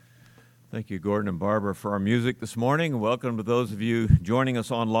Thank you, Gordon and Barbara, for our music this morning. Welcome to those of you joining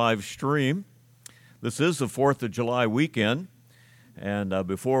us on live stream. This is the 4th of July weekend, and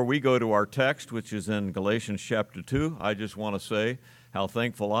before we go to our text, which is in Galatians chapter 2, I just want to say how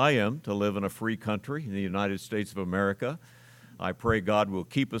thankful I am to live in a free country in the United States of America. I pray God will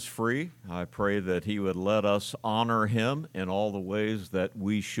keep us free. I pray that He would let us honor Him in all the ways that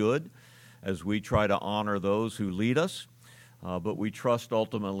we should as we try to honor those who lead us. But we trust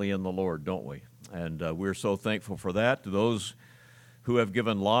ultimately in the Lord, don't we? And we're so thankful for that. To those who have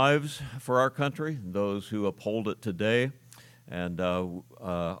given lives for our country, those who uphold it today, and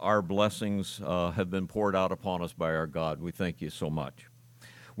our blessings have been poured out upon us by our God. We thank you so much.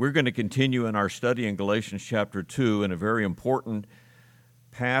 We're going to continue in our study in Galatians chapter 2 in a very important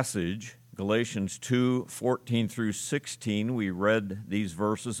passage, Galatians 2, 14 through 16. We read these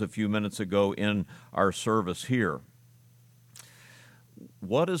verses a few minutes ago in our service here.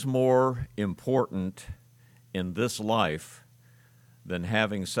 What is more important in this life than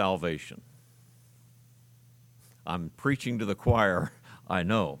having salvation? I'm preaching to the choir, I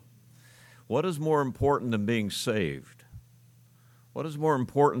know. What is more important than being saved? What is more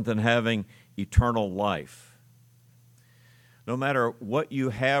important than having eternal life? No matter what you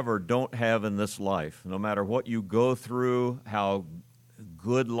have or don't have in this life, no matter what you go through, how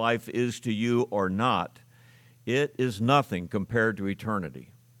good life is to you or not, it is nothing compared to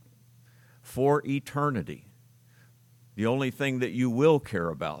eternity. For eternity, the only thing that you will care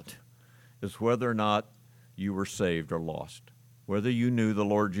about is whether or not you were saved or lost, whether you knew the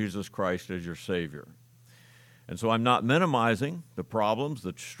Lord Jesus Christ as your Savior. And so I'm not minimizing the problems,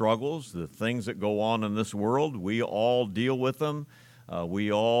 the struggles, the things that go on in this world. We all deal with them.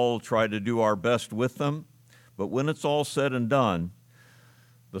 We all try to do our best with them. But when it's all said and done,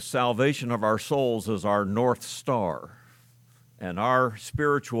 the salvation of our souls is our North Star, and our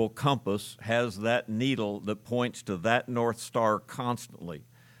spiritual compass has that needle that points to that North Star constantly,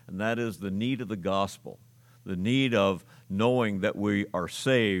 and that is the need of the gospel, the need of knowing that we are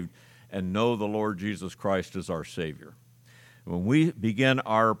saved and know the Lord Jesus Christ as our Savior. When we begin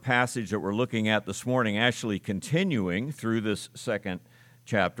our passage that we're looking at this morning, actually continuing through this second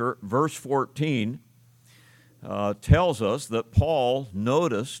chapter, verse 14, tells us that Paul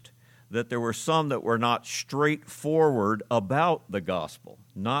noticed that there were some that were not straightforward about the gospel,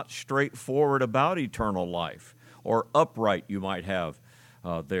 not straightforward about eternal life, or upright you might have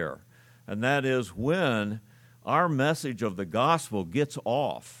there. And that is when our message of the gospel gets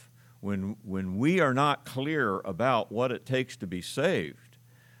off, when we are not clear about what it takes to be saved,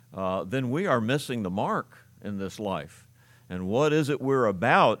 then we are missing the mark in this life. And what is it we're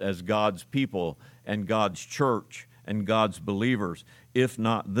about as God's people and God's church and God's believers, if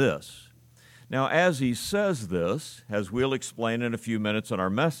not this? Now, as he says this, as we'll explain in a few minutes in our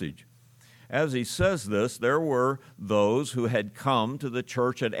message, as he says this, there were those who had come to the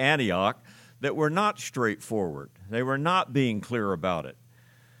church at Antioch that were not straightforward. They were not being clear about it.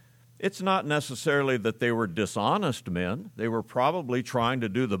 It's not necessarily that they were dishonest men. They were probably trying to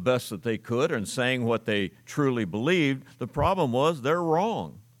do the best that they could and saying what they truly believed. The problem was they're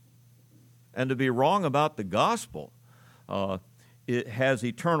wrong. And to be wrong about the gospel, it has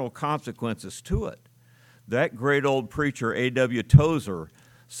eternal consequences to it. That great old preacher, A.W. Tozer,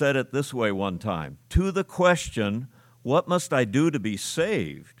 said it this way one time: to the question, what must I do to be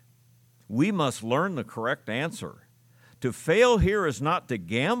saved? We must learn the correct answer. To fail here is not to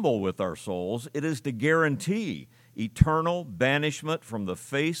gamble with our souls, it is to guarantee eternal banishment from the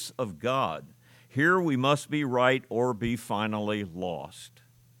face of God. Here we must be right or be finally lost.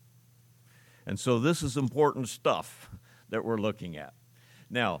 And so this is important stuff that we're looking at.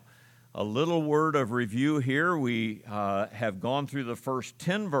 Now, a little word of review here. We have gone through the first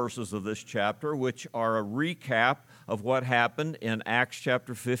 10 verses of this chapter, which are a recap of what happened in Acts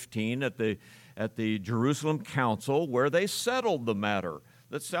chapter 15 at the Jerusalem Council, where they settled the matter,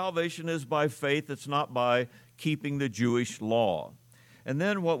 that salvation is by faith, it's not by keeping the Jewish law. And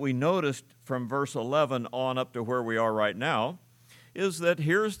then what we noticed from verse 11 on up to where we are right now is that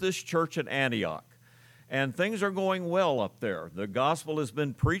here's this church at Antioch, and things are going well up there. The gospel has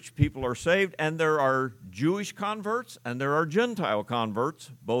been preached, people are saved, and there are Jewish converts and there are Gentile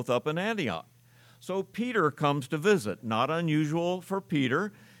converts, both up in Antioch. So Peter comes to visit. Not unusual for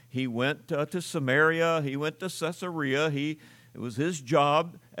Peter. He went to Samaria, he went to Caesarea. It was his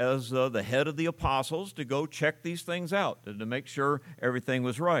job as the head of the apostles to go check these things out and to make sure everything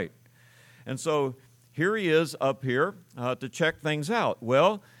was right. And so here he is up here to check things out.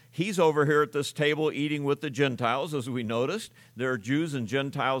 Well, he's over here at this table eating with the Gentiles, as we noticed. There are Jews and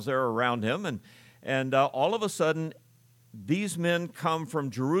Gentiles there around him. And all of a sudden, these men come from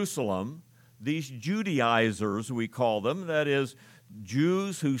Jerusalem, these Judaizers, we call them, that is,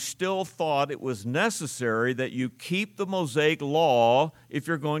 Jews who still thought it was necessary that you keep the Mosaic law if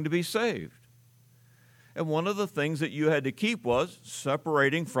you're going to be saved. And one of the things that you had to keep was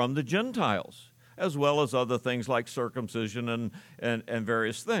separating from the Gentiles, as well as other things like circumcision and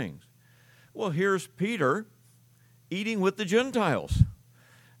various things. Well, here's Peter eating with the Gentiles.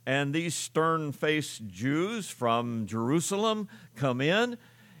 And these stern-faced Jews from Jerusalem come in.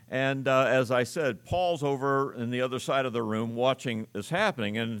 And as I said, Paul's over in the other side of the room watching this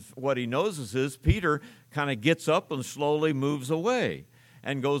happening. And what he notices is Peter kind of gets up and slowly moves away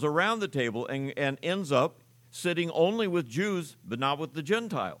and goes around the table and ends up sitting only with Jews, but not with the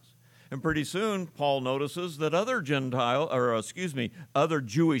Gentiles. And pretty soon, Paul notices that other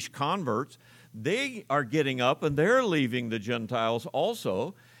Jewish converts, they are getting up and they're leaving the Gentiles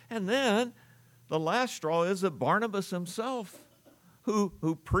also. And then the last straw is that Barnabas himself,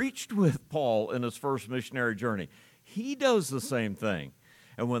 who preached with Paul in his first missionary journey, he does the same thing.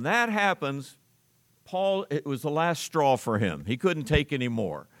 And when that happens, Paul, it was the last straw for him. He couldn't take any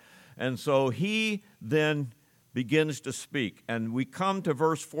more. And so he then begins to speak. And we come to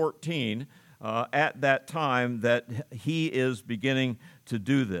verse 14 at that time that he is beginning to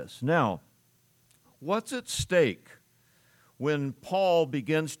do this. Now, what's at stake when Paul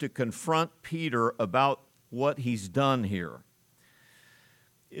begins to confront Peter about what he's done here?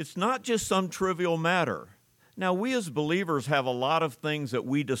 It's not just some trivial matter. Now, we as believers have a lot of things that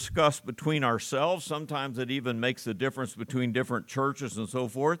we discuss between ourselves. Sometimes it even makes a difference between different churches and so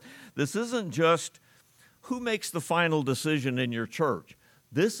forth. This isn't just who makes the final decision in your church.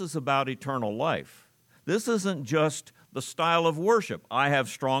 This is about eternal life. This isn't just the style of worship. I have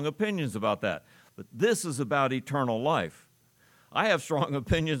strong opinions about that. But this is about eternal life. I have strong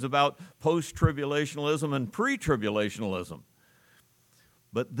opinions about post-tribulationalism and pre-tribulationalism.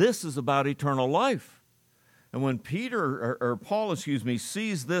 But this is about eternal life. And when Paul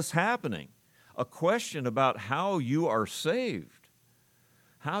sees this happening, a question about how you are saved,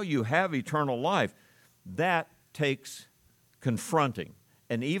 how you have eternal life, that takes confronting.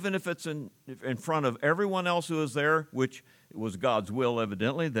 And even if it's in front of everyone else who is there, which it was God's will,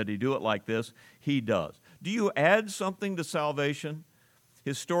 evidently, that he do it like this, he does. Do you add something to salvation?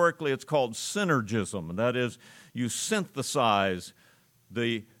 Historically, it's called synergism. That is, you synthesize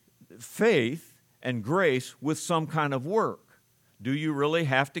the faith and grace with some kind of work. Do you really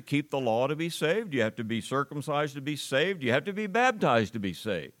have to keep the law to be saved? Do you have to be circumcised to be saved? Do you have to be baptized to be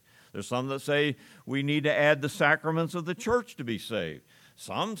saved? There's some that say we need to add the sacraments of the church to be saved.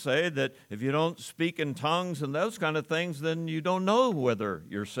 Some say that if you don't speak in tongues and those kind of things, then you don't know whether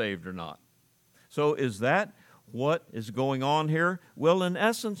you're saved or not. So is that what is going on here? Well, in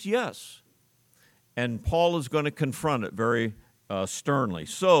essence, yes. And Paul is going to confront it very sternly.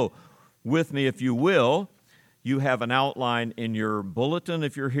 So, with me, if you will, you have an outline in your bulletin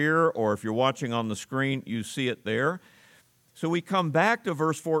if you're here, or if you're watching on the screen, you see it there. So we come back to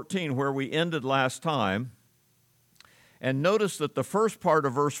verse 14 where we ended last time, and notice that the first part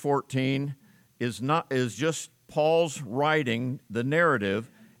of verse 14 is just Paul's writing the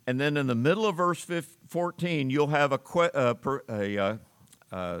narrative, and then in the middle of verse 14 you'll have what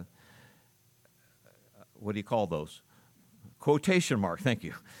do you call those? Quotation mark, thank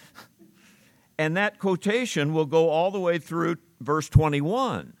you. And that quotation will go all the way through verse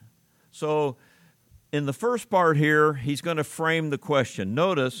 21. So in the first part here, he's going to frame the question.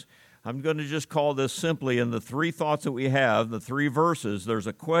 Notice, I'm going to just call this simply in the three thoughts that we have, the three verses, there's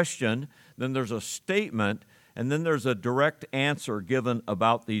a question, then there's a statement, and then there's a direct answer given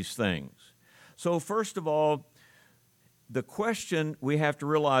about these things. So first of all, the question we have to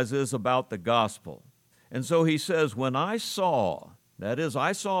realize is about the gospel. And so he says, when I saw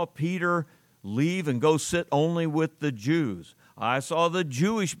Peter leave and go sit only with the Jews. I saw the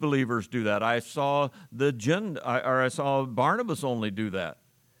Jewish believers do that. I saw Barnabas only do that.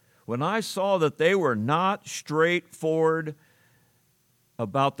 When I saw that they were not straightforward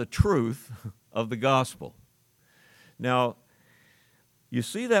about the truth of the gospel. Now, you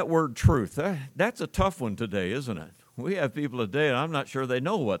see that word truth. That's a tough one today, isn't it? We have people today, and I'm not sure they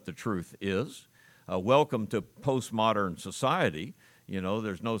know what the truth is. Welcome to postmodern society. You know,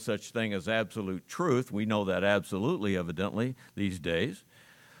 there's no such thing as absolute truth. We know that absolutely, evidently, these days.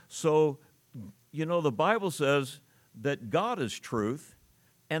 So, you know, the Bible says that God is truth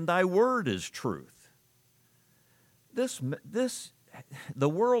and thy word is truth. The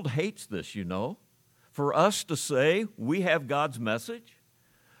world hates this, you know. For us to say we have God's message,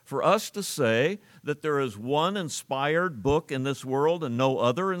 for us to say that there is one inspired book in this world and no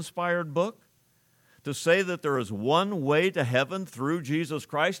other inspired book, To say that there is one way to heaven through Jesus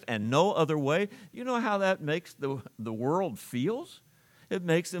Christ and no other way, you know how that makes the world feels? It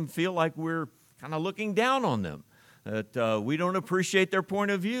makes them feel like we're kind of looking down on them, that we don't appreciate their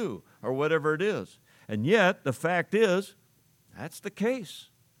point of view or whatever it is. And yet, the fact is, that's the case.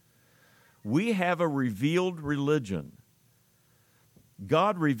 We have a revealed religion.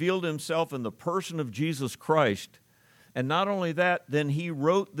 God revealed himself in the person of Jesus Christ. And not only that, then he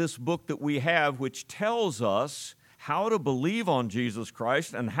wrote this book that we have, which tells us how to believe on Jesus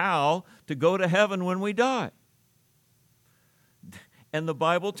Christ and how to go to heaven when we die. And the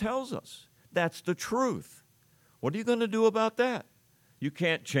Bible tells us that's the truth. What are you going to do about that? You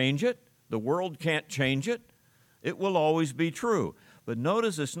can't change it. The world can't change it. It will always be true. But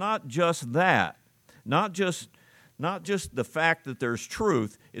notice it's not just that, not just the fact that there's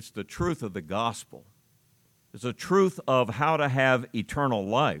truth, it's the truth of the gospel. It's the truth of how to have eternal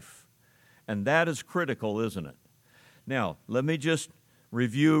life. And that is critical, isn't it? Now, let me just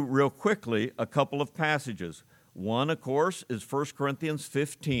review real quickly a couple of passages. One, of course, is 1 Corinthians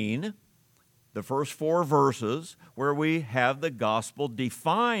 15, the first 4 verses, where we have the gospel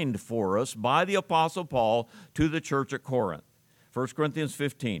defined for us by the Apostle Paul to the church at Corinth. 1 Corinthians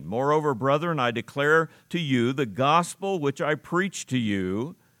 15, moreover, brethren, I declare to you the gospel which I preached to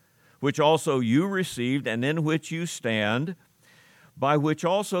you, which also you received, and in which you stand, by which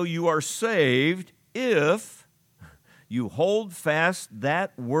also you are saved, if you hold fast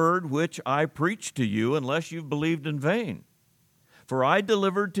that word which I preached to you, unless you've believed in vain. For I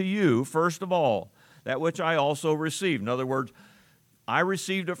delivered to you, first of all, that which I also received. In other words, I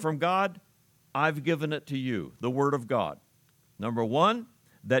received it from God, I've given it to you, the word of God. Number 1,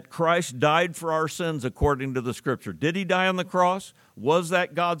 that Christ died for our sins according to the Scripture. Did he die on the cross? Was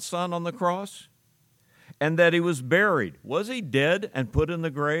that God's Son on the cross? And that he was buried. Was he dead and put in the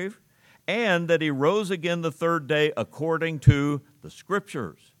grave? And that he rose again the 3rd day according to the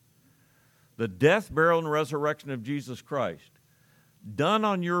Scriptures. The death, burial, and resurrection of Jesus Christ, done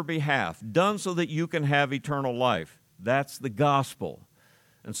on your behalf, done so that you can have eternal life. That's the gospel.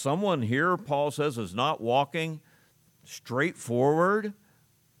 And someone here, Paul says, is not walking straightforward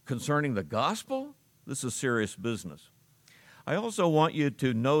concerning the gospel. This is serious business. I also want you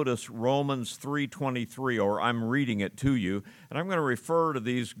to notice Romans 3:23, or I'm reading it to you, and I'm going to refer to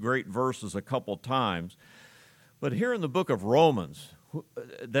these great verses a couple times. But here in the book of Romans,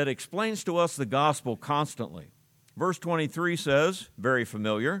 that explains to us the gospel constantly. Verse 23 says, very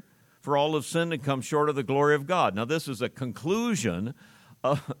familiar, for all have sinned and come short of the glory of God. Now this is a conclusion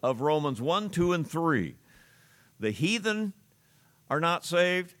of Romans 1, 2, and 3. The heathen are not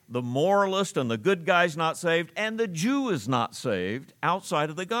saved, the moralist and the good guy's not saved, and the Jew is not saved outside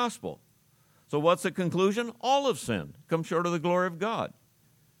of the gospel. So what's the conclusion? All have sinned, come short of the glory of God.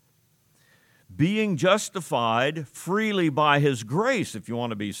 Being justified freely by his grace, if you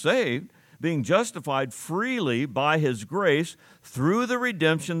want to be saved, being justified freely by his grace through the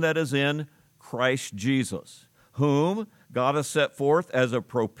redemption that is in Christ Jesus, whom God has set forth as a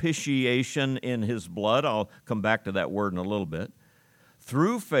propitiation in his blood. I'll come back to that word in a little bit.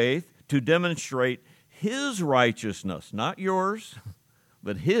 Through faith to demonstrate his righteousness, not yours,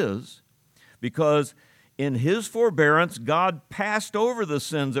 but his, because in his forbearance God passed over the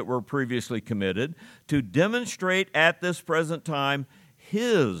sins that were previously committed to demonstrate at this present time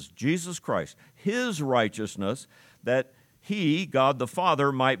his, Jesus Christ, his righteousness, that he, God the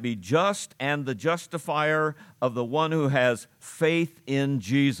Father, might be just and the justifier of the one who has faith in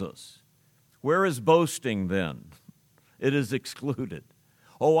Jesus. Where is boasting then? It is excluded.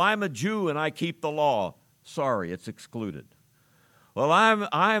 Oh, I'm a Jew and I keep the law. Sorry, it's excluded. Well,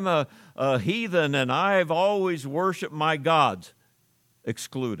 I'm a heathen and I've always worshiped my gods.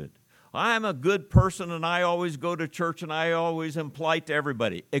 Excluded. I'm a good person and I always go to church and I always am polite to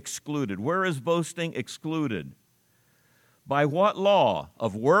everybody. Excluded. Where is boasting? Excluded. By what law?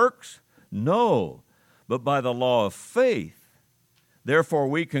 Of works? No, but by the law of faith. Therefore,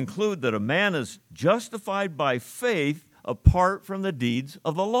 we conclude that a man is justified by faith apart from the deeds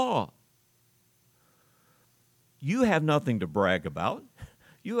of the law. You have nothing to brag about.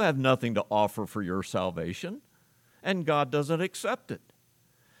 You have nothing to offer for your salvation, and God doesn't accept it.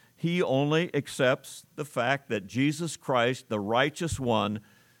 He only accepts the fact that Jesus Christ, the righteous one,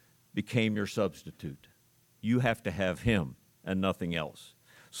 became your substitute. You have to have him and nothing else.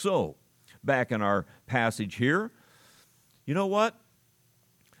 So, back in our passage here, you know what?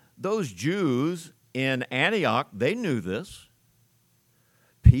 Those Jews in Antioch, they knew this.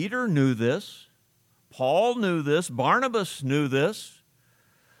 Peter knew this. Paul knew this. Barnabas knew this.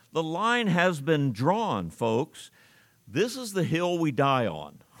 The line has been drawn, folks. This is the hill we die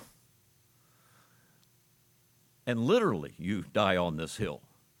on. And literally, you die on this hill.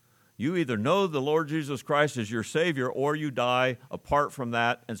 You either know the Lord Jesus Christ as your Savior, or you die apart from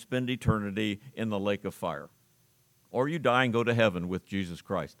that and spend eternity in the lake of fire. Or you die and go to heaven with Jesus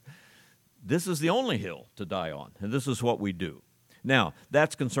Christ. This is the only hill to die on, and this is what we do. Now,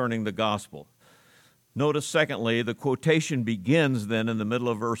 that's concerning the gospel. Notice, secondly, the quotation begins then in the middle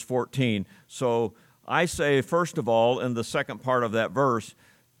of verse 14. So I say, first of all, in the second part of that verse,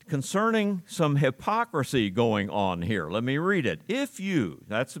 concerning some hypocrisy going on here. Let me read it. If you,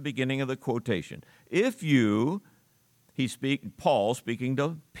 that's the beginning of the quotation. If you, Paul speaking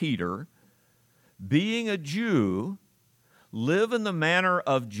to Peter, being a Jew, live in the manner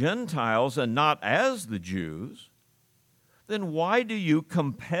of Gentiles and not as the Jews, then why do you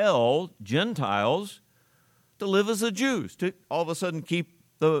compel Gentiles to live as the Jews, to all of a sudden keep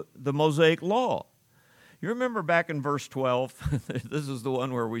the Mosaic law? You remember back in verse 12, this is the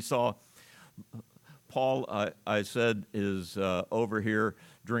one where we saw Paul, I said, is over here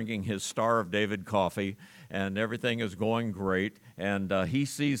drinking his Star of David coffee, and everything is going great, and he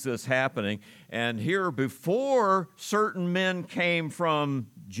sees this happening. And here, before certain men came from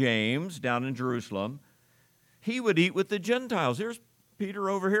James down in Jerusalem, he would eat with the Gentiles. Here's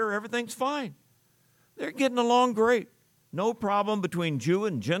Peter over here. Everything's fine. They're getting along great. No problem between Jew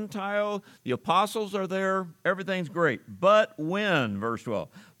and Gentile. The apostles are there. Everything's great. But when, verse 12,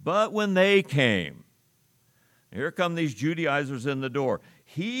 but when they came, here come these Judaizers in the door.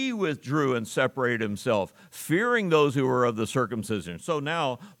 He withdrew and separated himself, fearing those who were of the circumcision. So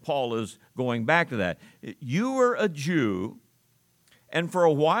now Paul is going back to that. You were a Jew, and for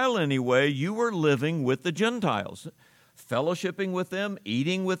a while anyway, you were living with the Gentiles, fellowshipping with them,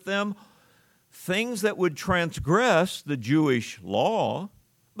 eating with them, things that would transgress the Jewish law,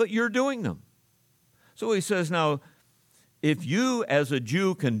 but you're doing them. So he says, now, if you as a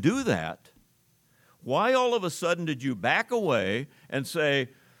Jew can do that, why all of a sudden did you back away and say,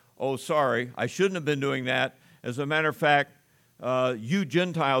 oh, sorry, I shouldn't have been doing that. As a matter of fact, you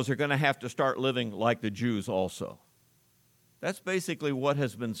Gentiles are going to have to start living like the Jews also. That's basically what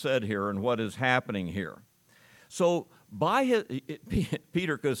has been said here and what is happening here. So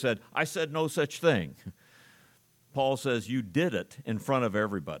Peter could have said, I said no such thing. Paul says, you did it in front of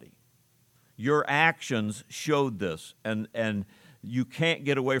everybody. Your actions showed this, and you can't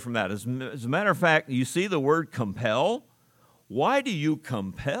get away from that. As a matter of fact, you see the word compel? Why do you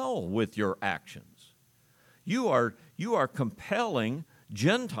compel with your actions? You are compelling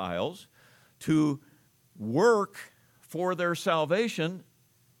Gentiles to work for their salvation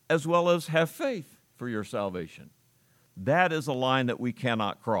as well as have faith for your salvation. That is a line that we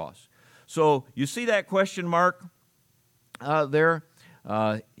cannot cross. So you see that question mark there?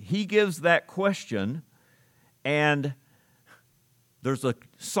 He gives that question, and there's a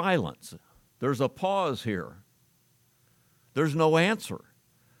silence. There's a pause here. There's no answer.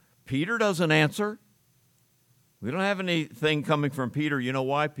 Peter doesn't answer. We don't have anything coming from Peter. You know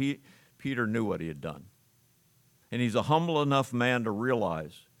why? Peter knew what he had done. And he's a humble enough man to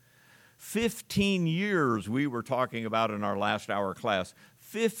realize 15 years we were talking about in our last hour class,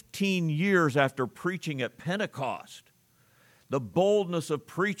 15 years after preaching at Pentecost, the boldness of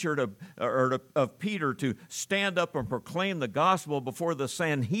of Peter to stand up and proclaim the gospel before the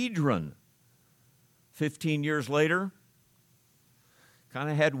Sanhedrin. 15 years later, kind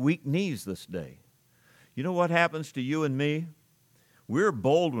of had weak knees this day. You know what happens to you and me? We're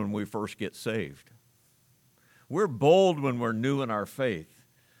bold when we first get saved. We're bold when we're new in our faith.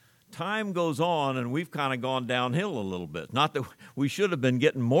 Time goes on, and we've kind of gone downhill a little bit. Not that we should have been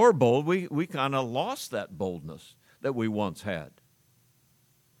getting more bold. We kind of lost that boldness that we once had.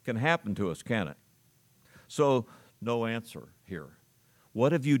 It can happen to us, can it? So, no answer here.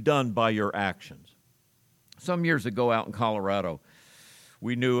 What have you done by your actions? Some years ago out in Colorado,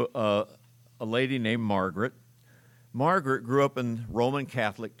 we knew a lady named Margaret. Margaret grew up in Roman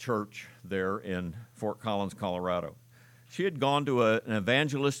Catholic Church there in Fort Collins, Colorado. She had gone to an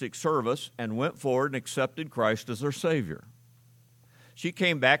evangelistic service and went forward and accepted Christ as her Savior. She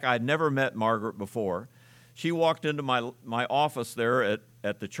came back. I'd never met Margaret before. She walked into my office there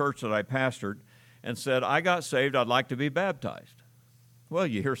at the church that I pastored and said, I got saved. I'd like to be baptized. Well,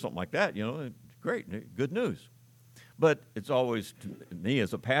 you hear something like that, great, good news. But it's always, to me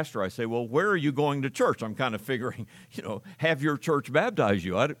as a pastor, I say, well, where are you going to church? I'm kind of figuring, have your church baptize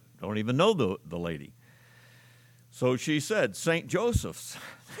you. I don't even know the lady. So she said, St. Joseph's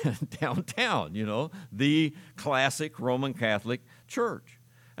downtown, the classic Roman Catholic church.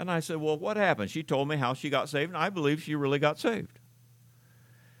 And I said, well, what happened? She told me how she got saved, and I believe she really got saved.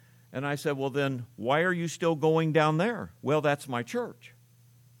 And I said, well, then why are you still going down there? Well, that's my church.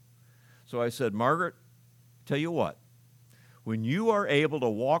 So I said, Margaret, Tell you what, when you are able to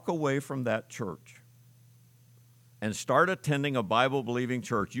walk away from that church and start attending a Bible-believing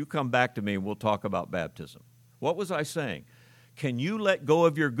church, you come back to me and we'll talk about baptism. What was I saying? Can you let go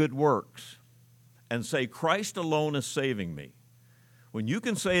of your good works and say, Christ alone is saving me? When you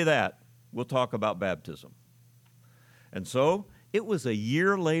can say that, we'll talk about baptism. And so it was a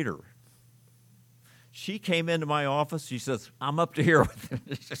year later. She came into my office. She says, I'm up to here with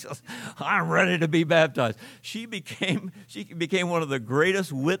it. She says, I'm ready to be baptized. She became one of the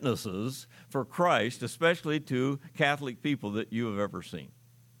greatest witnesses for Christ, especially to Catholic people that you have ever seen.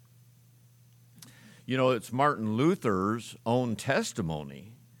 You know, it's Martin Luther's own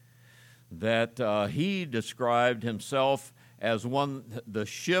testimony that he described himself as the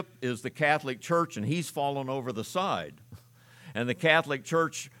ship is the Catholic Church, and he's fallen over the side. And the Catholic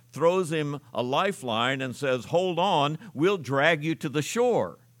Church throws him a lifeline and says, hold on, we'll drag you to the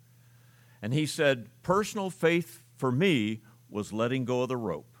shore. And he said, personal faith for me was letting go of the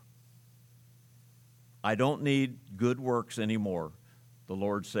rope. I don't need good works anymore. The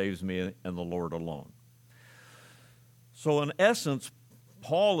Lord saves me and the Lord alone. So in essence,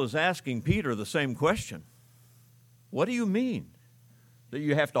 Paul is asking Peter the same question. What do you mean that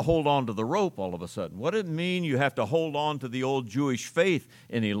you have to hold on to the rope all of a sudden? What does it mean you have to hold on to the old Jewish faith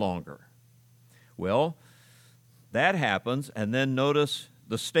any longer? Well, that happens, and then notice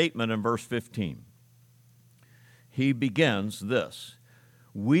the statement in verse 15. He begins this: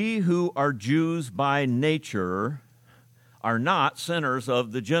 we who are Jews by nature are not sinners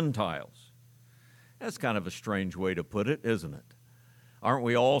of the Gentiles. That's kind of a strange way to put it, isn't it? Aren't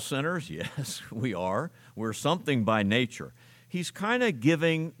we all sinners? Yes, we are. We're something by nature. He's kind of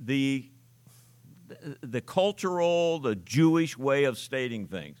giving the cultural, the Jewish way of stating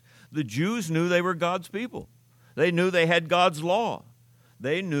things. The Jews knew they were God's people. They knew they had God's law.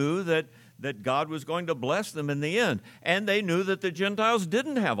 They knew that God was going to bless them in the end. And they knew that the Gentiles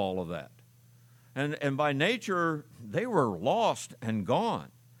didn't have all of that. And by nature, they were lost and gone.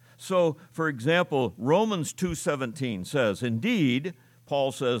 So, for example, Romans 2:17 says, indeed,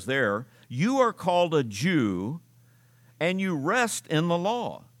 Paul says there, you are called a Jew, and you rest in the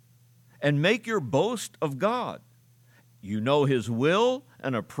law, and make your boast of God. You know his will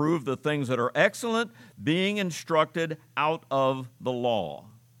and approve the things that are excellent, being instructed out of the law.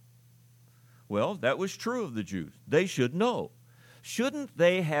 Well, that was true of the Jews. They should know. Shouldn't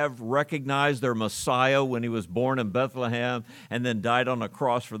they have recognized their Messiah when he was born in Bethlehem and then died on a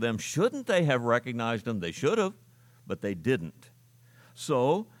cross for them? Shouldn't they have recognized him? They should have, but they didn't.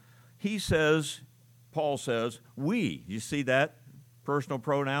 So he says, Paul says, we, you see that personal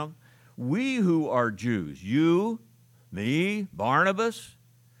pronoun? We who are Jews, you, me, Barnabas,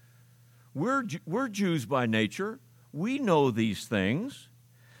 we're Jews by nature. We know these things.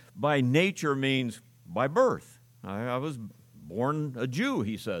 By nature means by birth. I was born a Jew,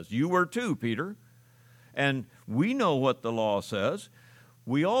 he says. You were too, Peter. And we know what the law says.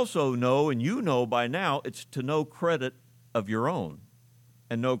 We also know, and you know by now, it's to no credit of your own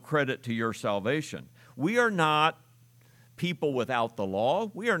and no credit to your salvation. We are not people without the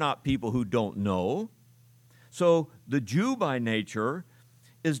law. We are not people who don't know. So the Jew by nature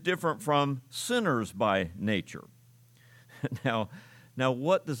is different from sinners by nature. Now,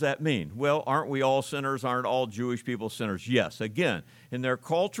 what does that mean? Well, aren't we all sinners? Aren't all Jewish people sinners? Yes. Again, in their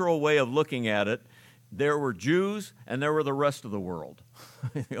cultural way of looking at it, there were Jews and there were the rest of the world.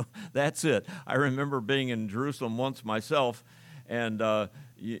 That's it. I remember being in Jerusalem once myself, and our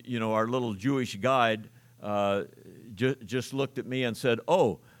little Jewish guide just looked at me and said,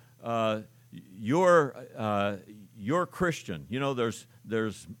 "Oh, you're Christian. You know, there's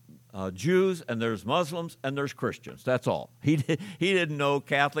Jews and there's Muslims and there's Christians. That's all." He didn't know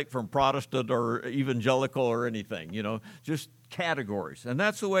Catholic from Protestant or evangelical or anything. Just categories. And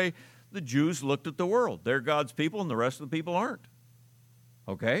that's the way the Jews looked at the world. They're God's people and the rest of the people aren't.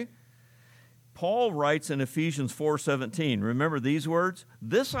 Okay? Paul writes in Ephesians 4:17, remember these words?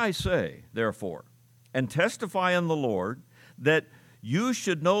 This I say, therefore, and testify in the Lord, that you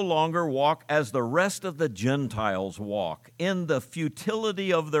should no longer walk as the rest of the Gentiles walk, in the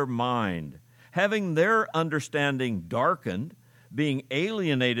futility of their mind, having their understanding darkened, being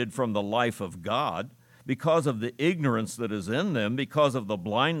alienated from the life of God, because of the ignorance that is in them, because of the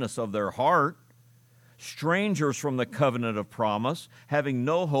blindness of their heart, strangers from the covenant of promise, having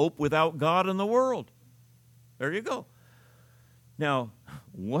no hope without God in the world. There you go. Now,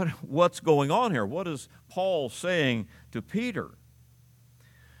 what's going on here? What is Paul saying to Peter?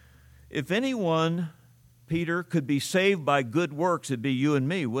 If anyone, Peter, could be saved by good works, it'd be you and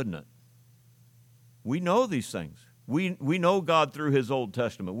me, wouldn't it? We know these things. We know God through his Old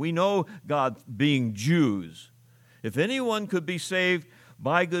Testament. We know God being Jews. If anyone could be saved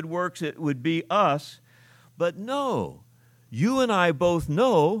by good works, it would be us. But no, you and I both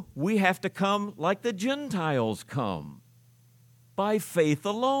know we have to come like the Gentiles come, by faith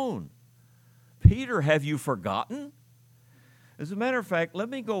alone. Peter, have you forgotten? As a matter of fact, let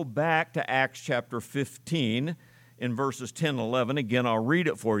me go back to Acts chapter 15 in verses 10 and 11. Again, I'll read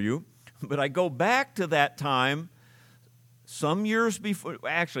it for you. But I go back to that time some years before,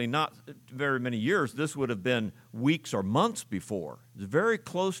 actually not very many years. This would have been weeks or months before. It's very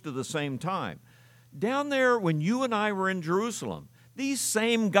close to the same time. Down there when you and I were in Jerusalem, these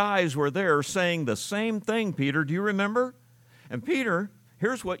same guys were there saying the same thing, Peter. Do you remember? And Peter,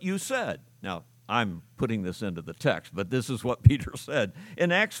 here's what you said. Now, I'm putting this into the text, but this is what Peter said.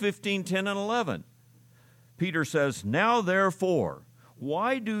 In Acts 15, 10 and 11, Peter says, "Now therefore,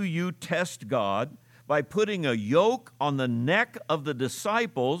 why do you test God by putting a yoke on the neck of the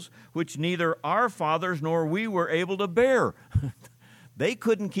disciples, which neither our fathers nor we were able to bear?" They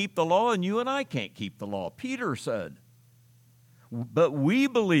couldn't keep the law, and you and I can't keep the law, Peter said. But we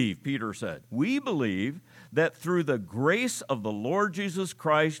believe, Peter said, we believe that through the grace of the Lord Jesus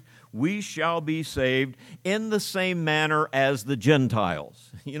Christ, we shall be saved in the same manner as the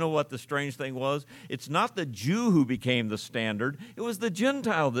Gentiles. You know what the strange thing was? It's not the Jew who became the standard. It was the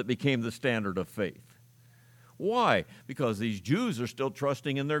Gentile that became the standard of faith. Why? Because these Jews are still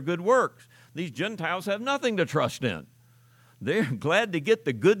trusting in their good works. These Gentiles have nothing to trust in. They're glad to get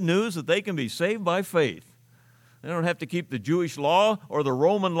the good news that they can be saved by faith. They don't have to keep the Jewish law or the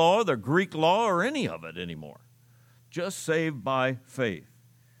Roman law or the Greek law or any of it anymore. Just saved by faith.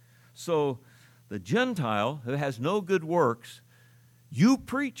 So the Gentile who has no good works, you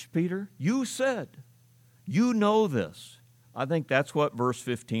preached, Peter. You said. You know this. I think that's what verse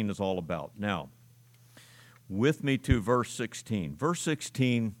 15 is all about. Now, with me to verse 16. Verse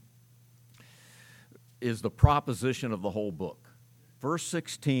 16 is the proposition of the whole book. Verse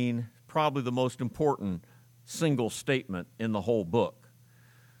 16, probably the most important single statement in the whole book.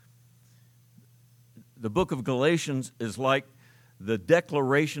 The book of Galatians is like the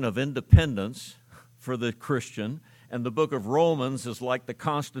Declaration of Independence for the Christian, and the book of Romans is like the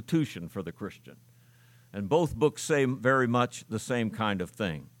Constitution for the Christian. And both books say very much the same kind of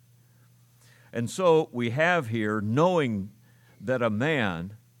thing. And so we have here, knowing that a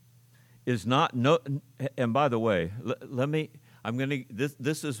man is not, and by the way,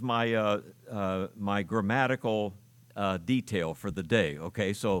 this is my grammatical detail for the day,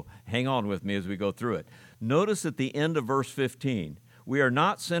 okay? So hang on with me as we go through it. Notice at the end of verse 15, we are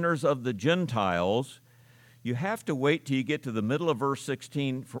not sinners of the Gentiles. You have to wait till you get to the middle of verse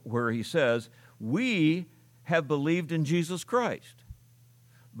 16 where he says, we have believed in Jesus Christ.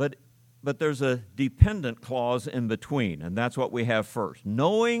 But there's a dependent clause in between, and that's what we have first.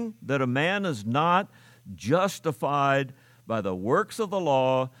 Knowing that a man is not justified by the works of the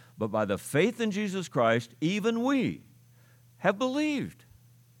law, but by the faith in Jesus Christ, even we have believed.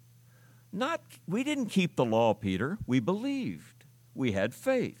 We didn't keep the law, Peter. We believed. We had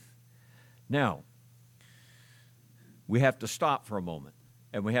faith. Now, we have to stop for a moment,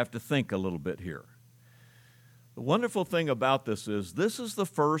 and we have to think a little bit here. The wonderful thing about this is the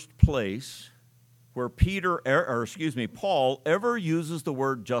first place where Paul ever uses the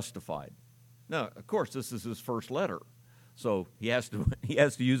word justified. Now, of course, this is his first letter, so he has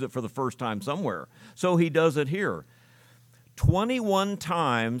to use it for the first time somewhere. So he does it here. 21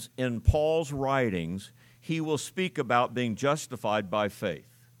 times in Paul's writings, he will speak about being justified by faith.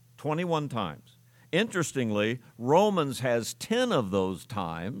 21 times. Interestingly, Romans has 10 of those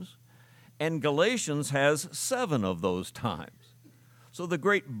times, and Galatians has 7 of those times. So the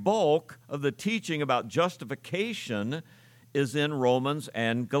great bulk of the teaching about justification is in Romans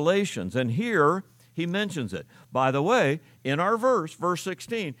and Galatians. And here he mentions it. By the way, in our verse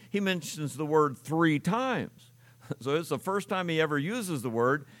 16, he mentions the word 3 times. So it's the first time he ever uses the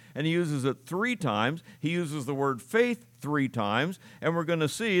word, and he uses it 3 times. He uses the word faith 3 times, and we're going to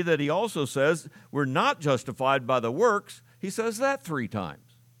see that he also says we're not justified by the works. He says that 3 times.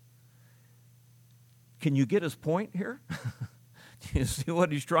 Can you get his point here? Do you see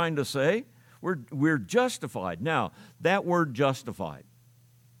what he's trying to say? We're justified. Now, that word justified,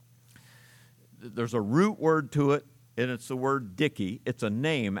 there's a root word to it, and it's the word Dicky. It's a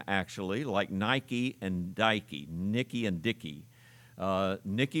name, actually, like Nike and Dike, Nicky and Dicky.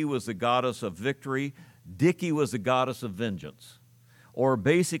 Nicky was the goddess of victory. Dicky was the goddess of vengeance. Or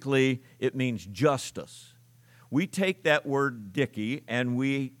basically, it means justice. We take that word Dicky and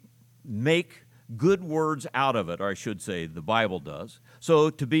we make good words out of it, or I should say the Bible does. So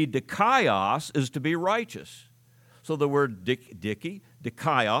to be dikaios is to be righteous. So the word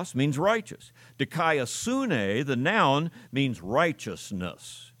dikaios means righteous. Dikaiosune, the noun, means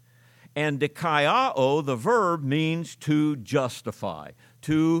righteousness. And dikaiao, the verb, means to justify,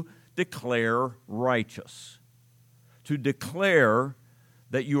 to declare righteous, to declare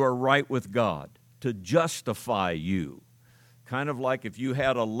that you are right with God, to justify you. Kind of like if you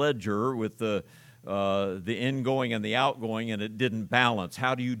had a ledger with the ingoing and the outgoing and it didn't balance.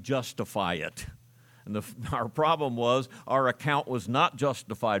 How do you justify it? And our problem was our account was not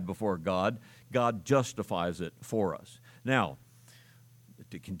justified before God. God justifies it for us. Now,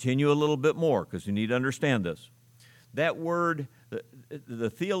 to continue a little bit more, because you need to understand this, that word, the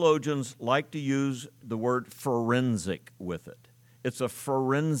theologians like to use the word forensic with it. It's a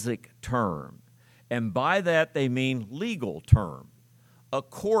forensic term. And by that they mean legal term, a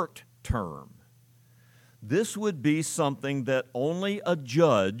court term. This would be something that only a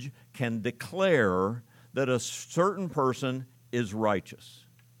judge can declare that a certain person is righteous,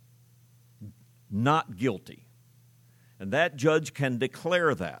 not guilty. And that judge can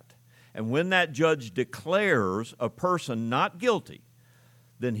declare that. And when that judge declares a person not guilty,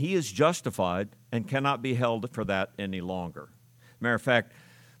 then he is justified and cannot be held for that any longer. Matter of fact,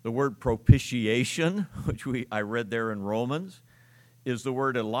 the word propitiation, which I read there in Romans, is the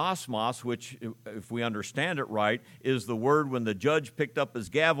word elasmos, which, if we understand it right, is the word when the judge picked up his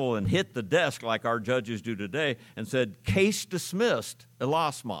gavel and hit the desk like our judges do today and said, "Case dismissed,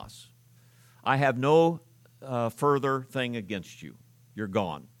 elasmos. I have no further thing against you. You're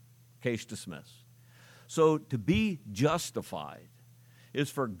gone. Case dismissed." So to be justified is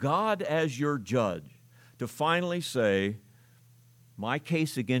for God as your judge to finally say, "My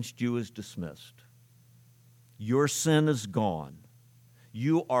case against you is dismissed. Your sin is gone.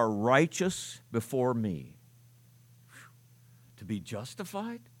 You are righteous before me." To be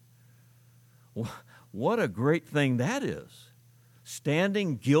justified? What a great thing that is.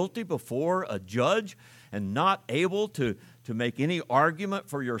 Standing guilty before a judge and not able to make any argument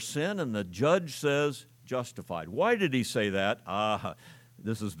for your sin, and the judge says, justified. Why did he say that?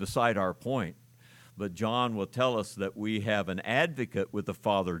 This is beside our point. But John will tell us that we have an advocate with the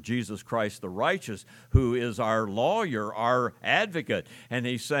Father, Jesus Christ the righteous, who is our lawyer, our advocate. And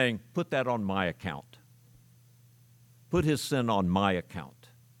he's saying, put that on my account. Put his sin on my account.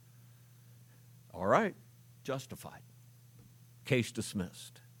 All right, justified. Case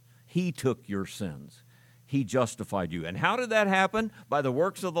dismissed. He took your sins. He justified you. And how did that happen? By the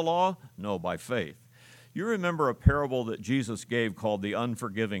works of the law? No, by faith. You remember a parable that Jesus gave called the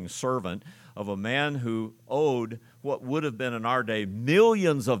unforgiving servant, of a man who owed what would have been in our day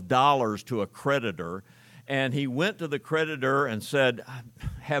millions of dollars to a creditor. And he went to the creditor and said,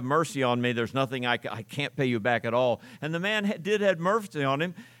 "Have mercy on me. There's nothing I can't pay you back at all." And the man did have mercy on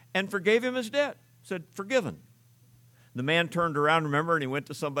him and forgave him his debt. Said, "Forgiven." The man turned around, remember, and he went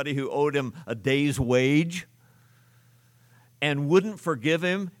to somebody who owed him a day's wage and wouldn't forgive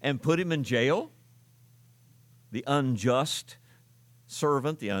him and put him in jail. The unjust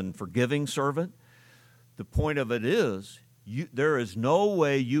servant, the unforgiving servant. The point of it is, there is no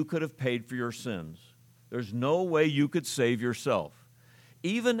way you could have paid for your sins. There's no way you could save yourself.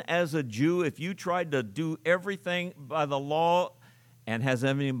 Even as a Jew, if you tried to do everything by the law, and has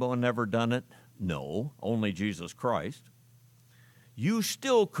anyone ever done it? No, only Jesus Christ. You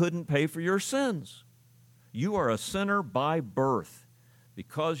still couldn't pay for your sins. You are a sinner by birth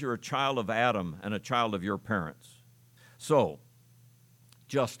because you're a child of Adam and a child of your parents. So,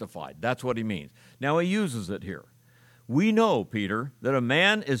 justified, that's what he means. Now he uses it here. We know, Peter, that a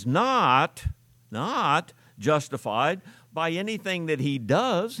man is not justified by anything that he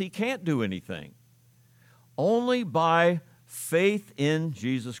does. He can't do anything. Only by faith in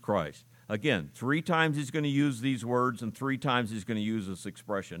Jesus Christ. Again, 3 times he's going to use these words, and 3 times he's going to use this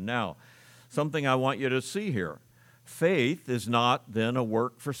expression. Now, something I want you to see here. Faith is not then a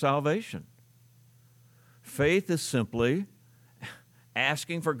work for salvation. Faith is simply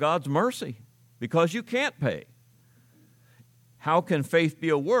asking for God's mercy because you can't pay. How can faith be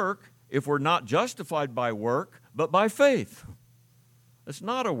a work if we're not justified by work, but by faith? It's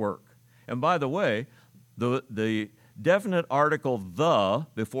not a work. And by the way, the definite article "the"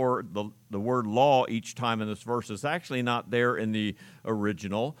 before the word law each time in this verse is actually not there in the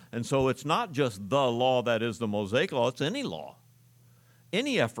original. And so it's not just the law that is the Mosaic law, it's any law.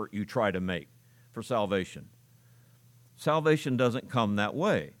 Any effort you try to make for salvation. Salvation doesn't come that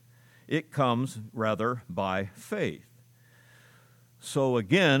way. It comes rather by faith. So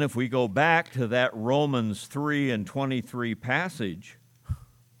again, if we go back to that Romans 3:23 passage,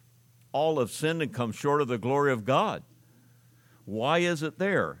 all have sinned and come short of the glory of God. Why is it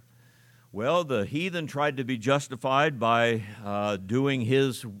there? Well, the heathen tried to be justified by doing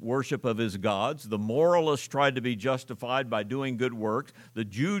his worship of his gods. The moralist tried to be justified by doing good works. The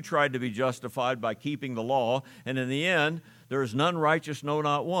Jew tried to be justified by keeping the law. And in the end, there is none righteous, no,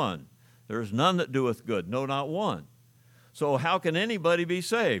 not one. There is none that doeth good, no, not one. So how can anybody be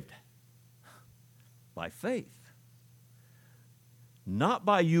saved? By faith. Not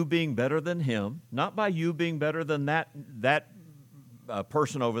by you being better than him, not by you being better than that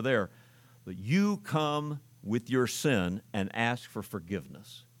person over there, but you come with your sin and ask for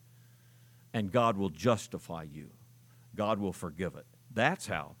forgiveness. And God will justify you. God will forgive it. That's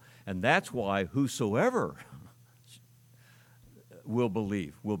how. And that's why whosoever will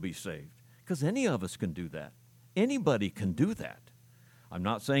believe will be saved. Because any of us can do that. Anybody can do that. I'm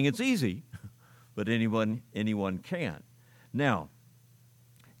not saying it's easy, but anyone can. Now,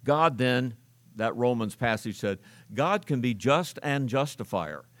 God then, that Romans passage said, God can be just and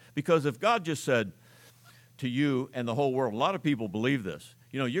justifier. Because if God just said to you and the whole world, a lot of people believe this.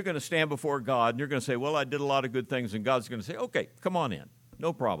 You know, you're going to stand before God and you're going to say, well, I did a lot of good things, and God's going to say, okay, come on in.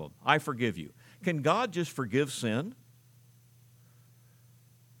 No problem. I forgive you. Can God just forgive sin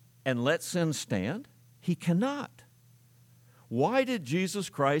and let sin stand? He cannot. Why did Jesus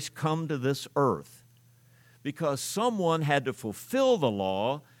Christ come to this earth? Because someone had to fulfill the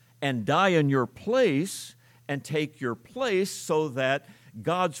law and die in your place and take your place so that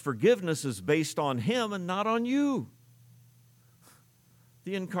God's forgiveness is based on him and not on you.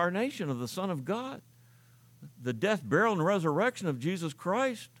 The incarnation of the Son of God, the death, burial, and resurrection of Jesus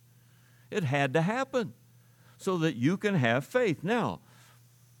Christ, it had to happen so that you can have faith. Now,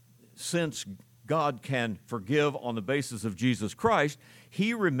 since God can forgive on the basis of Jesus Christ,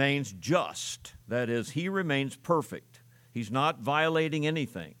 he remains just. That is, he remains perfect. He's not violating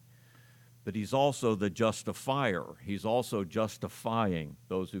anything. But he's also the justifier. He's also justifying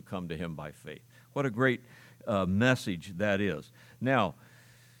those who come to him by faith. What a great message that is. Now,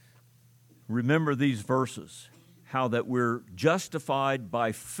 remember these verses, how that we're justified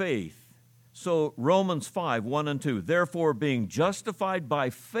by faith. So Romans 5, 1 and 2, therefore being justified by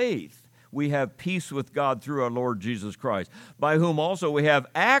faith, we have peace with God through our Lord Jesus Christ, by whom also we have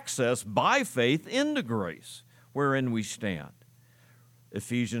access by faith into grace, wherein we stand.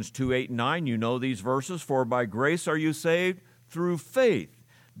 Ephesians 2, 8 and 9, you know these verses. For by grace are you saved through faith,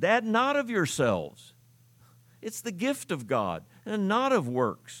 that not of yourselves. It's the gift of God, and not of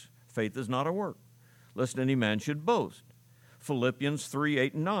works. Faith is not a work, lest any man should boast. Philippians 3,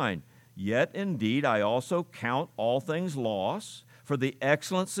 8 and 9, yet indeed I also count all things loss for the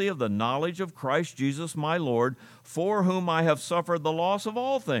excellency of the knowledge of Christ Jesus my Lord, for whom I have suffered the loss of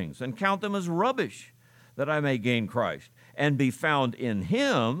all things, and count them as rubbish, that I may gain Christ, and be found in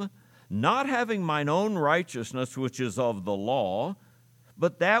him, not having mine own righteousness which is of the law,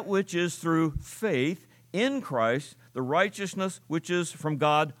 but that which is through faith in Christ, the righteousness which is from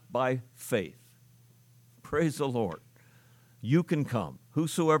God by faith. Praise the Lord. You can come.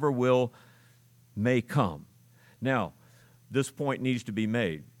 Whosoever will may come. Now, this point needs to be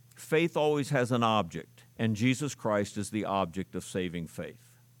made. Faith always has an object, and Jesus Christ is the object of saving faith.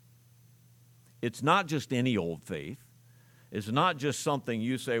 It's not just any old faith. It's not just something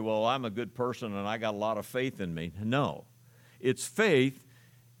you say, well, I'm a good person and I got a lot of faith in me. No. It's faith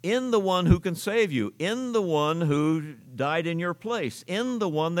in the one who can save you, in the one who died in your place, in the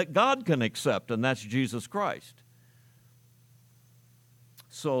one that God can accept, and that's Jesus Christ.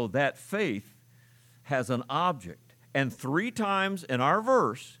 So that faith has an object. And 3 times in our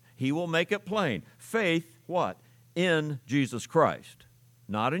verse, he will make it plain. Faith, what? In Jesus Christ.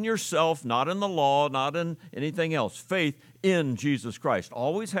 Not in yourself, not in the law, not in anything else. Faith in Jesus Christ.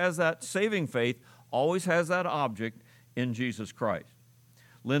 Always has that saving faith, always has that object in Jesus Christ.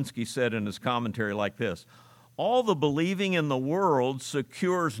 Linsky said in his commentary like this, all the believing in the world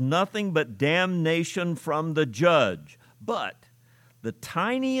secures nothing but damnation from the judge. But the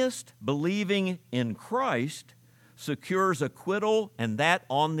tiniest believing in Christ secures acquittal, and that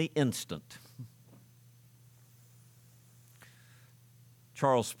on the instant.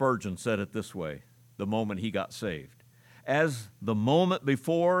 Charles Spurgeon said it this way, the moment he got saved. As the moment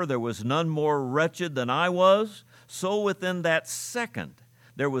before there was none more wretched than I was, so within that second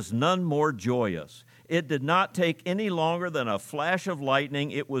there was none more joyous. It did not take any longer than a flash of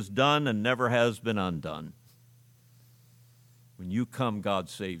lightning. It was done and never has been undone. When you come, God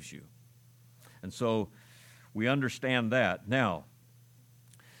saves you. And so we understand that. Now,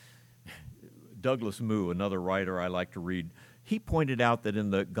 Douglas Moo, another writer I like to read, he pointed out that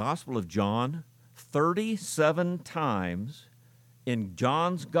in the Gospel of John, 37 times in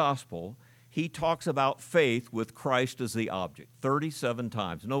John's Gospel, he talks about faith with Christ as the object, 37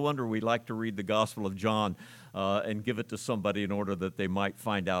 times. No wonder we like to read the Gospel of John and give it to somebody in order that they might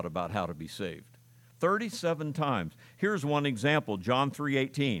find out about how to be saved. 37 times. Here's one example, John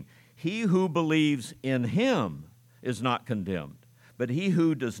 3:18. He who believes in him is not condemned, but he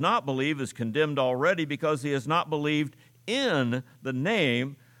who does not believe is condemned already because he has not believed in the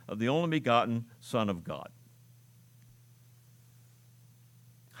name of the only begotten Son of God.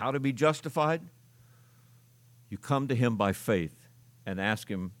 How to be justified? You come to him by faith and ask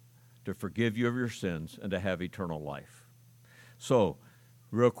him to forgive you of your sins and to have eternal life. So,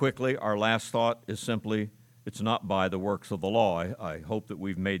 real quickly, our last thought is simply, it's not by the works of the law. I hope that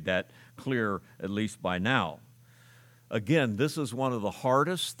we've made that clear, at least by now. Again, this is one of the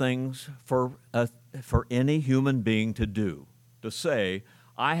hardest things for any human being to do, to say,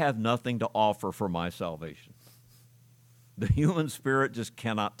 I have nothing to offer for my salvation. The human spirit just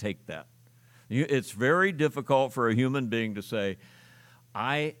cannot take that. It's very difficult for a human being to say,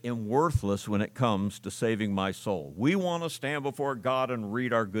 I am worthless when it comes to saving my soul. We want to stand before God and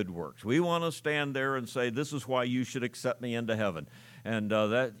read our good works. We want to stand there and say, this is why you should accept me into heaven. And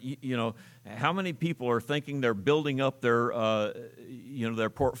how many people are thinking they're building up their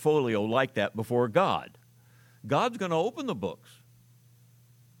portfolio like that before God? God's going to open the books.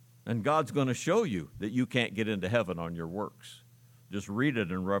 And God's going to show you that you can't get into heaven on your works. Just read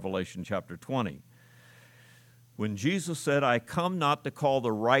it in Revelation chapter 20. When Jesus said, I come not to call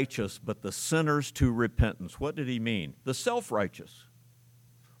the righteous, but the sinners to repentance, what did he mean? The self-righteous.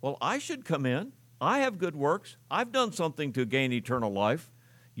 Well, I should come in. I have good works. I've done something to gain eternal life.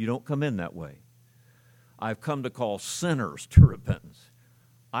 You don't come in that way. I've come to call sinners to repentance.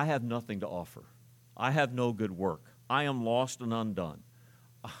 I have nothing to offer. I have no good work. I am lost and undone.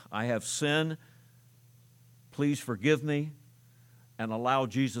 I have sin. Please forgive me and allow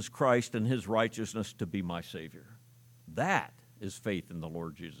Jesus Christ and his righteousness to be my Savior. That is faith in the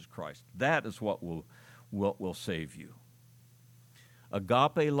Lord Jesus Christ. That is what will save you.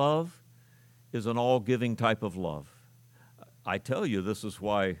 Agape love is an all-giving type of love. I tell you, this is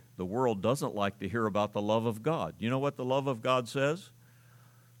why the world doesn't like to hear about the love of God. You know what the love of God says?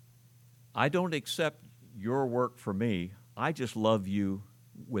 I don't accept your work for me. I just love you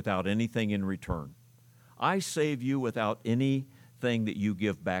without anything in return. I save you without anything that you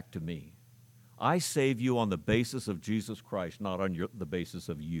give back to me. I save you on the basis of Jesus Christ, not on the basis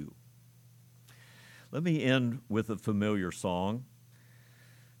of you. Let me end with a familiar song.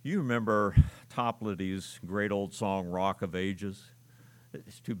 You remember Topladi's great old song, Rock of Ages?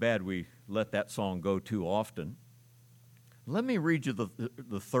 It's too bad we let that song go too often. Let me read you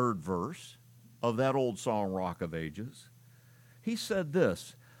the third verse of that old song, Rock of Ages. He said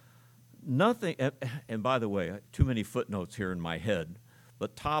this, nothing, and by the way, too many footnotes here in my head,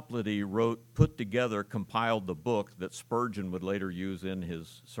 but Toplady put together, compiled the book that Spurgeon would later use in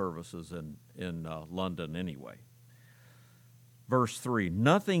his services in London anyway. Verse 3,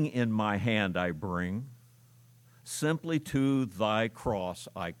 nothing in my hand I bring, simply to thy cross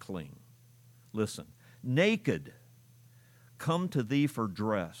I cling. Listen, naked, come to thee for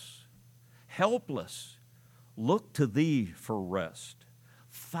dress, helpless, look to thee for rest.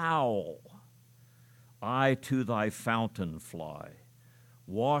 Foul, I to thy fountain fly.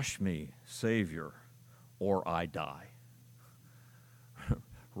 Wash me, Savior, or I die.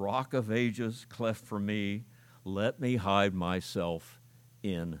 Rock of ages, cleft for me, let me hide myself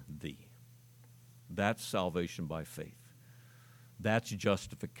in thee. That's salvation by faith. That's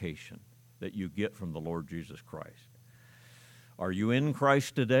justification that you get from the Lord Jesus Christ. Are you in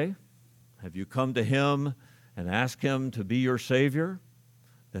Christ today? Have you come to him and asked him to be your Savior?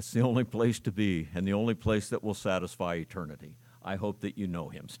 That's the only place to be and the only place that will satisfy eternity. I hope that you know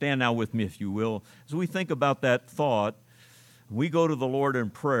him. Stand now with me, if you will. As we think about that thought, we go to the Lord in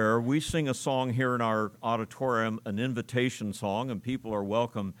prayer. We sing a song here in our auditorium, an invitation song, and people are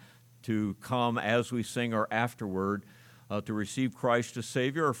welcome to come as we sing or afterward to receive Christ as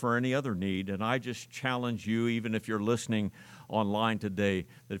Savior or for any other need. And I just challenge you, even if you're listening online today,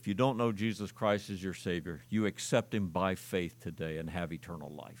 that if you don't know Jesus Christ as your Savior, you accept him by faith today and have eternal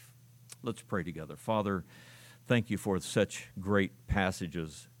life. Let's pray together. Father, thank you for such great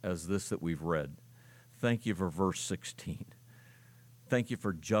passages as this that we've read. Thank you for verse 16. Thank you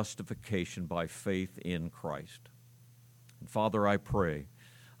for justification by faith in Christ. And Father, I pray,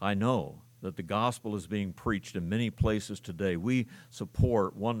 I know that the gospel is being preached in many places today. We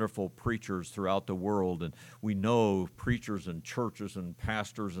support wonderful preachers throughout the world, and we know preachers and churches and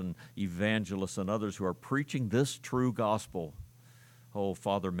pastors and evangelists and others who are preaching this true gospel. Oh,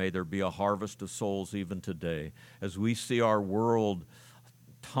 Father, may there be a harvest of souls even today as we see our world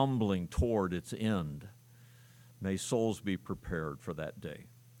tumbling toward its end. May souls be prepared for that day.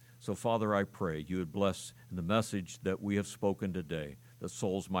 So, Father, I pray you would bless the message that we have spoken today, that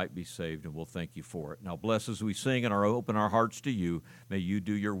souls might be saved, and we'll thank you for it. Now, bless as we sing and open our hearts to you. May you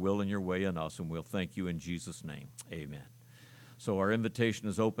do your will and your way in us, and we'll thank you in Jesus' name. Amen. So our invitation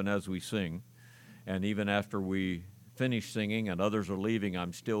is open as we sing, and even after we finish singing and others are leaving,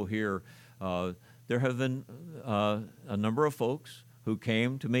 I'm still here. There have been a number of folks who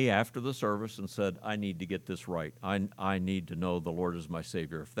came to me after the service and said, I need to get this right. I need to know the Lord is my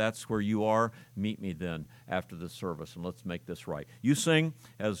Savior. If that's where you are, meet me then after the service, and let's make this right. You sing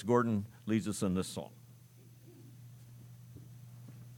as Gordon leads us in this song.